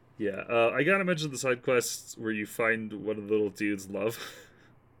helps. Yeah, I gotta mention the side quests where you find one of the little dude's love.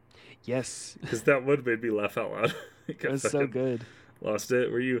 Yes. Because that one made me laugh out loud. It was so good. Lost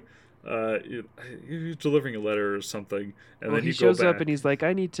it, where you're delivering a letter or something, and then he shows up and he's like,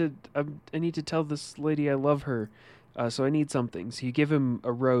 I need to tell this lady I love her, so I need something. So you give him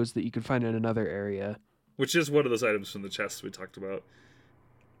a rose that you can find in another area, which is one of those items from the chest we talked about.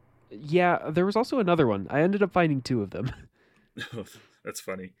 Yeah, there was also another one. I ended up finding 2 of them. That's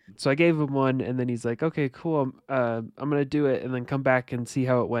funny. So I gave him one, and then he's like, okay, cool, I'm gonna do it, and then come back and see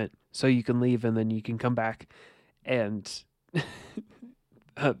how it went. So you can leave, and then you can come back, and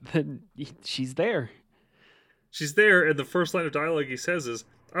then she's there. She's there, and the first line of dialogue he says is,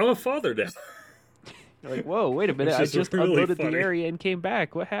 "I'm a father now." You're like, whoa, wait a minute! I just really unloaded the area and came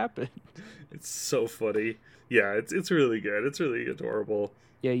back. What happened? It's so funny. Yeah, it's really good. It's really adorable.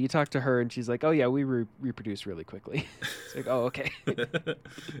 Yeah, you talk to her, and she's like, "Oh yeah, we reproduce really quickly." It's like, "Oh okay."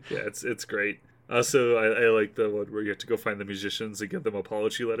 Yeah, it's great. Also, I like the one where you have to go find the musicians and give them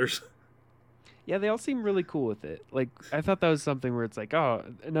apology letters. Yeah, they all seem really cool with it. Like, I thought that was something where it's like, oh,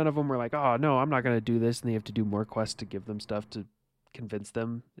 none of them were like, oh, no, I'm not going to do this. And they have to do more quests to give them stuff to convince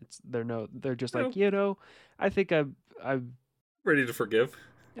them. They're just No, like, I think I'm ready to forgive.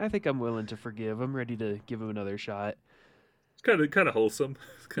 I think I'm willing to forgive. I'm ready to give him another shot. It's kind of wholesome.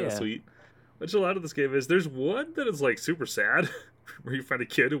 It's kind of Yeah. sweet. Which a lot of this game is. There's one that is like super sad, where you find a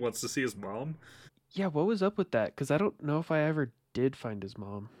kid who wants to see his mom. Yeah, what was up with that? Because I don't know if I ever did find his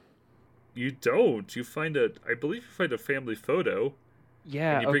mom. You don't. I believe you find a family photo, and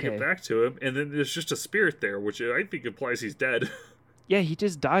Yeah, you bring it okay. back to him, and then there's just a spirit there, which I think implies he's dead. Yeah, he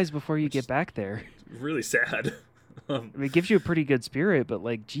just dies before you Which get is back there. really sad. Um, I mean, it gives you a pretty good spirit, but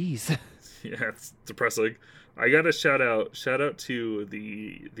like, geez. yeah, it's depressing. I got to shout out to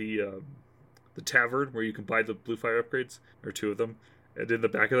the tavern where you can buy the blue fire upgrades, or two of them, and in the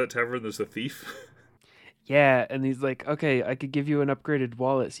back of that tavern there's a thief. Yeah, and he's like, okay, I could give you an upgraded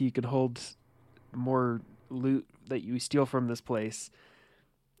wallet so you can hold more loot that you steal from this place.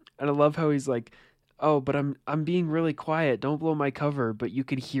 And I love how he's like, oh, but I'm being really quiet. Don't blow my cover. But you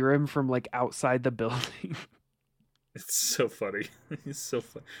can hear him from like outside the building. It's so funny. He's so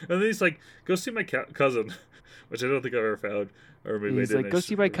funny. And then he's like, "Go see my cousin," which I don't think I've ever found, or maybe I He's didn't. like, I go just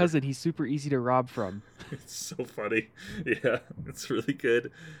see my remember. cousin. He's super easy to rob from. It's so funny. Yeah, it's really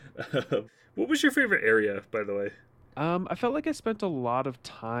good. What was your favorite area, by the way? I felt like I spent a lot of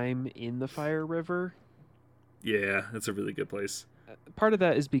time in the Fire River. Yeah, it's a really good place. Part of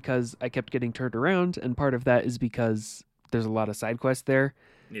that is because I kept getting turned around, and part of that is because there's a lot of side quests there.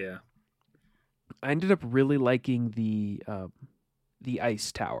 Yeah. I ended up really liking the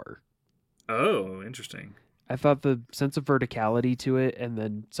ice tower. Oh, interesting. I thought the sense of verticality to it, and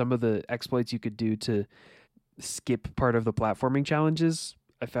then some of the exploits you could do to skip part of the platforming challenges,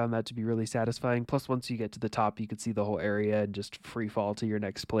 I found that to be really satisfying. Plus, once you get to the top, you could see the whole area and just free fall to your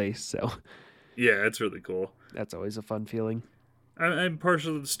next place. So Yeah, it's really cool. that's always a fun feeling. I'm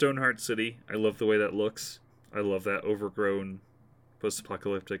partial to Stoneheart City. I love the way that looks. I love that overgrown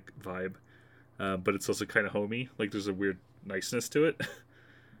post-apocalyptic vibe. But it's also kind of homey. Like there's a weird niceness to it.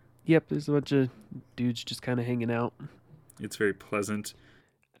 Yep, there's a bunch of dudes just kind of hanging out. It's very pleasant.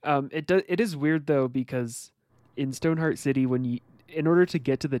 It is weird though because in Stoneheart City, in order to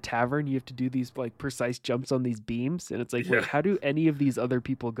get to the tavern, you have to do these like precise jumps on these beams, and it's like, wait, Yeah. how do any of these other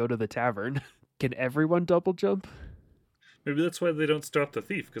people go to the tavern? Can everyone double jump? Maybe that's why they don't stop the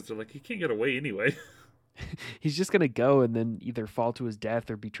thief, because they're like, he can't get away anyway. He's just gonna go and then either fall to his death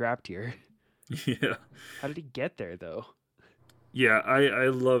or be trapped here. Yeah. How did he get there though? Yeah, I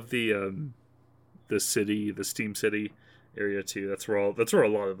love the city, the Steam City area too. That's where a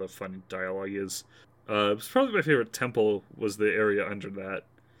lot of the fun dialogue is. It's probably my favorite temple was the area under that,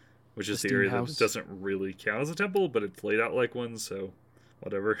 which The is the steam area that house. doesn't really count as a temple, but it's laid out like one, so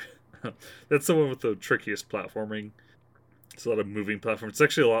whatever. That's the one with the trickiest platforming. It's a lot of moving platforms. It's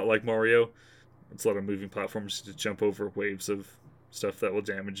actually a lot like Mario. It's a lot of moving platforms to jump over waves of stuff that will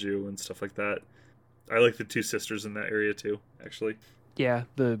damage you and stuff like that. I like the two sisters in that area too, actually. Yeah,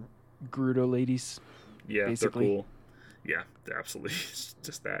 the Gerudo ladies, Yeah, basically. they're cool. Yeah, absolutely. It's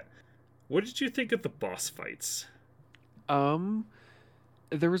just that. What did you think of the boss fights? Um,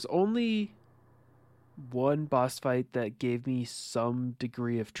 there was only one boss fight that gave me some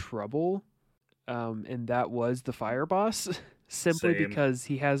degree of trouble, and that was the fire boss. Simply Same. because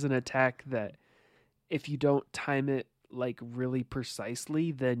he has an attack that if you don't time it like really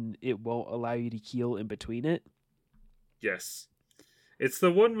precisely, then it won't allow you to heal in between it. Yes. It's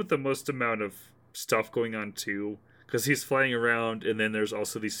the one with the most amount of stuff going on too, because he's flying around, and then there's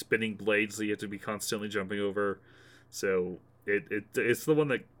also these spinning blades that you have to be constantly jumping over. So it's the one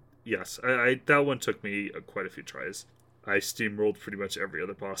that, yes, I that one took me quite a few tries. I steamrolled pretty much every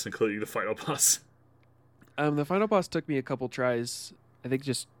other boss, including the final boss. The final boss took me a couple tries. I think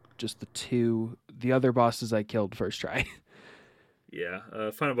just the two. The other bosses I killed first try. Yeah,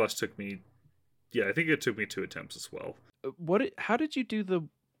 final boss took me. Yeah, I think it took me 2 attempts as well. How did you do the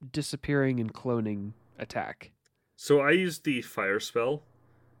disappearing and cloning attack? So I used the fire spell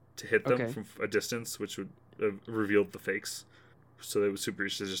to hit them Okay. from a distance, which would reveal the fakes. So it was super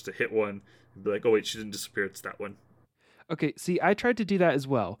easy just to hit one and be like, "Oh wait, she didn't disappear. It's that one." Okay, see, I tried to do that as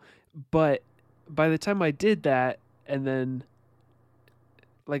well, but by the time I did that, and then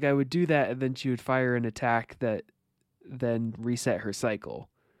like I would do that, and then she would fire an attack that then reset her cycle.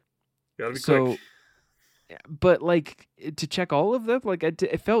 Gotta be So, quick. but like to check all of them, like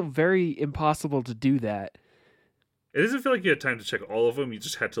it felt very impossible to do that. It doesn't feel like you had time to check all of them. You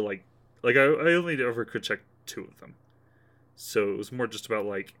just had to I only ever could check 2 of them. So it was more just about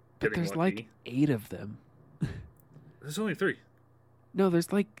like But getting there's lucky. like 8 of them. There's only 3. No,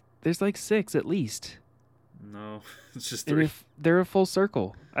 there's like 6 at least. No, it's just And 3. if they're a full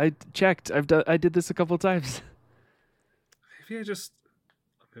circle, I checked. I did this a couple times. I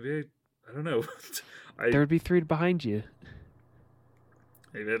don't know. There would be 3 behind you.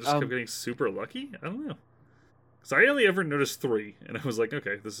 Maybe I just kept getting super lucky. I don't know. Because I only ever noticed 3, and I was like,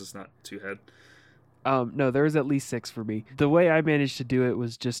 okay, this is not too bad. No, there was at least 6 for me. The way I managed to do it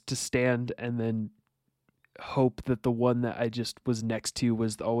was just to stand and then hope that the one that I just was next to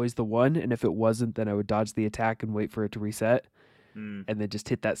was always the one, and if it wasn't, then I would dodge the attack and wait for it to reset, and then just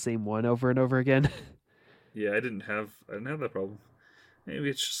hit that same one over and over again. Yeah, I didn't have that problem. Maybe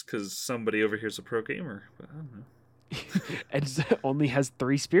it's just because somebody over here is a pro gamer, but I don't know. And only has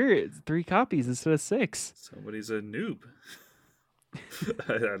 3 spirits, 3 copies instead of 6. Somebody's a noob.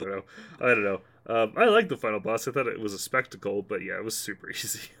 I don't know. I like the final boss. I thought it was a spectacle, but yeah, it was super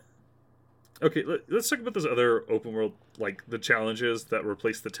easy. Okay, let's talk about those other open world, like the challenges that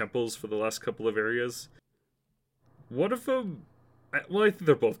replace the temples for the last couple of areas. One of them, well, I think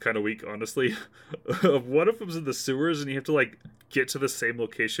they're both kind of weak, honestly. One of them's in the sewers, and you have to like get to the same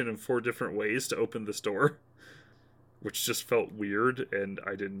location in 4 different ways to open this door, which just felt weird and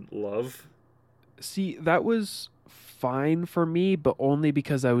I didn't love. See, that was fine for me, but only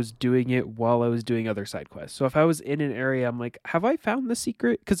because I was doing it while I was doing other side quests. So if I was in an area, I'm like, have I found the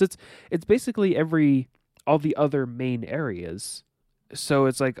secret? Because it's basically all the other main areas. So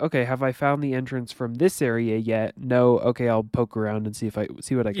it's like, okay, have I found the entrance from this area yet? No. Okay, I'll poke around and see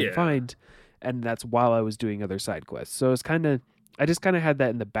what I can find. And that's while I was doing other side quests. So it's I just kind of had that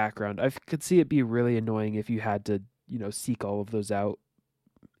in the background. I could see it be really annoying if you had to, seek all of those out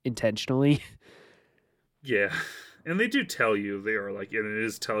intentionally. Yeah. And they do tell you they are like, and it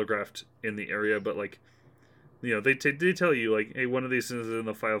is telegraphed in the area, but like, they tell you like, hey, one of these is in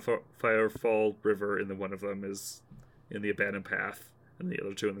the Firefall River, and then one of them is in the Abandoned Path, and the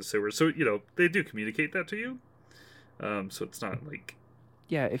other 2 in the sewer. So they do communicate that to you. So it's not like,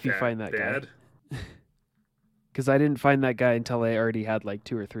 yeah, if you find that guy. Because I didn't find that guy until I already had like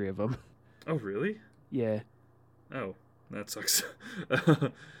 2 or 3 of them. Oh really? Yeah. Oh, that sucks.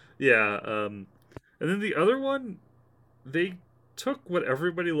 Yeah. And then the other one, they took what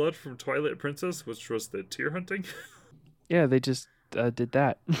everybody loved from Twilight Princess, which was the tear hunting. Yeah, they just did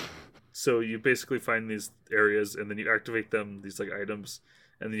that. So you basically find these areas, and then you activate them, these like items,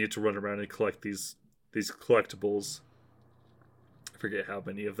 and then you have to run around and collect these collectibles. I forget how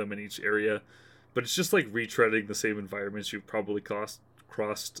many of them in each area, but it's just like retreading the same environments you've probably crossed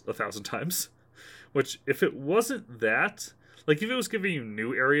 1,000 times. Which, if it wasn't that, like if it was giving you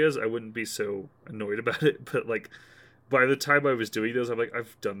new areas, I wouldn't be so annoyed about it. But like, by the time I was doing those, I'm like,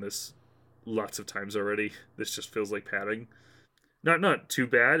 I've done this lots of times already. This just feels like padding. Not too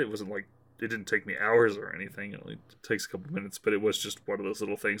bad. It wasn't like, it didn't take me hours or anything. It only takes a couple minutes, but it was just one of those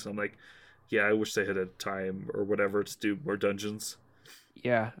little things. I'm like, yeah, I wish they had a time or whatever to do more dungeons.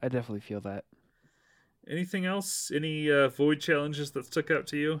 Yeah, I definitely feel that. Anything else? Any void challenges that stuck out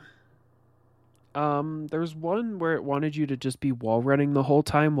to you? There's one where it wanted you to just be wall running the whole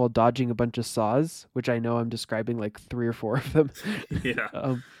time while dodging a bunch of saws, which I know I'm describing like 3 or 4 of them.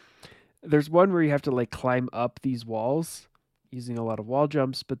 Yeah. There's one where you have to like climb up these walls using a lot of wall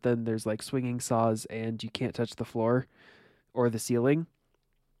jumps, but then there's like swinging saws and you can't touch the floor or the ceiling.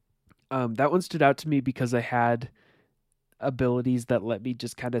 That one stood out to me because I had abilities that let me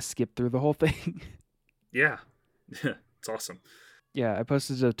just kind of skip through the whole thing. Yeah. It's awesome. Yeah, I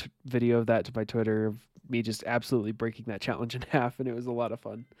posted a video of that to my Twitter of me just absolutely breaking that challenge in half, and it was a lot of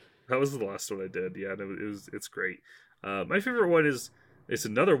fun. That was the last one I did. Yeah, it's great. My favorite one it's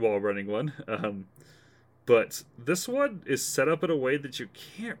another wall running one, but this one is set up in a way that you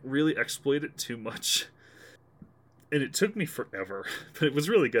can't really exploit it too much, and it took me forever, but it was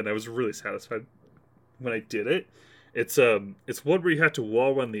really good. And I was really satisfied when I did it. It's one where you have to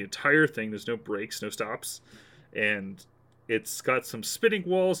wall run the entire thing. There's no breaks, no stops, and it's got some spinning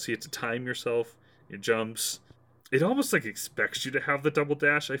walls, so you have to time yourself, your jumps. It almost like expects you to have the double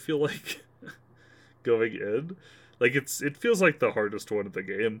dash, I feel like, going in. Like it feels like the hardest one of the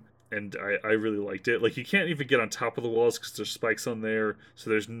game, and I really liked it. Like you can't even get on top of the walls because there's spikes on there, so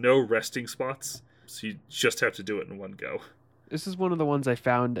there's no resting spots. So you just have to do it in one go. This is one of the ones I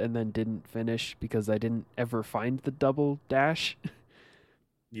found and then didn't finish because I didn't ever find the double dash.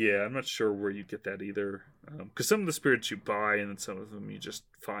 Yeah, I'm not sure where you get that either. Because some of the spirits you buy, and then some of them you just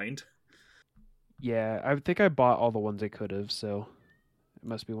find. Yeah, I think I bought all the ones I could have, so it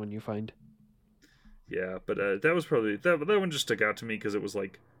must be one you find. Yeah, but that was probably that one just stuck out to me because it was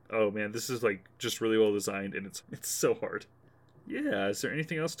like, oh man, this is like just really well designed, and it's so hard. Yeah, is there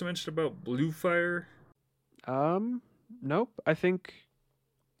anything else to mention about Bluefire? Nope. I think,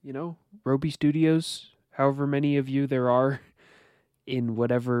 Roby Studios, however many of you there are in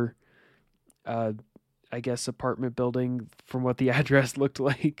whatever I guess, apartment building from what the address looked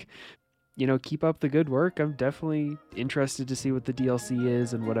like. Keep up the good work. I'm definitely interested to see what the DLC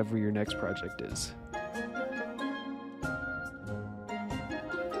is and whatever your next project is.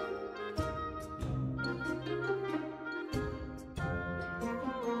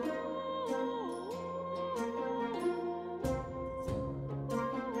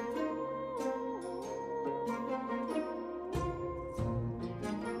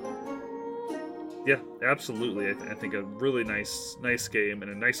 Yeah, absolutely. I think a really nice game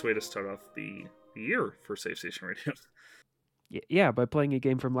and a nice way to start off the year for Safe Station Radio. Yeah, by playing a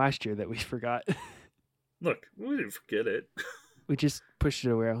game from last year that we forgot. Look, we didn't forget it. We just pushed it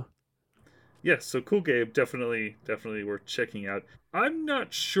around. Yeah, so cool game. Definitely worth checking out. I'm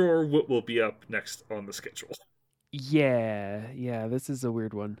not sure what will be up next on the schedule. Yeah, this is a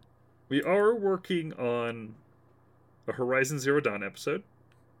weird one. We are working on a Horizon Zero Dawn episode,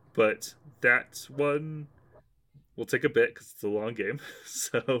 but that one will take a bit because it's a long game.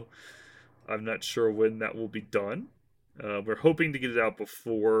 So I'm not sure when that will be done. We're hoping to get it out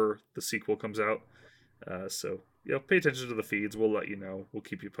before the sequel comes out. So pay attention to the feeds. We'll let you know. We'll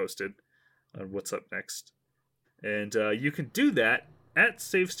keep you posted on what's up next. And you can do that at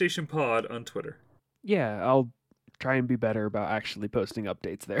Save Station Pod on Twitter. Yeah, I'll try and be better about actually posting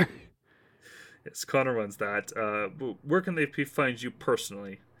updates there. Yes, Connor runs that. Where can they find you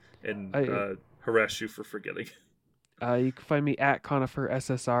personally and harass you for forgetting? You can find me at Conifer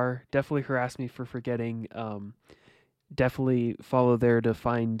SSR. Definitely harass me for forgetting. Definitely follow there to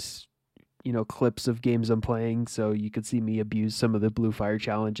find, clips of games I'm playing, so you could see me abuse some of the Blue Fire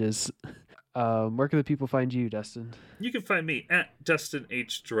challenges. Where can the people find you, Dustin? You can find me at Dustin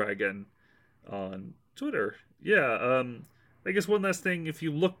H Dragon on Twitter. Yeah. I guess one last thing. If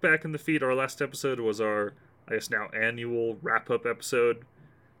you look back in the feed, our last episode was our, I guess now annual wrap up episode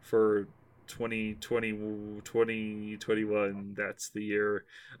for 2021. That's the year.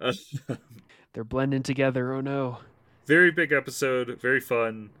 They're blending together. Oh no. Very big episode. Very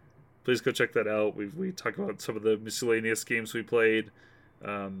fun. Please go check that out. We talk about some of the miscellaneous games we played.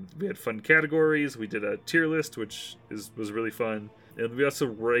 We had fun categories. We did a tier list, which was really fun. And we also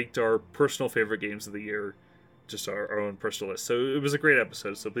ranked our personal favorite games of the year, just our own personal list. So it was a great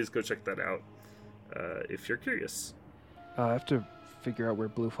episode. So please go check that out if you're curious. I have to figure out where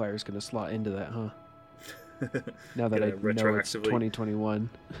Blue Fire is going to slot into that, huh? Now that I know it's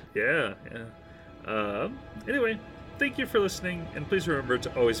 2021. Yeah. Anyway, thank you for listening, and please remember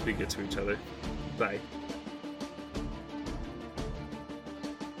to always be good to each other. Bye.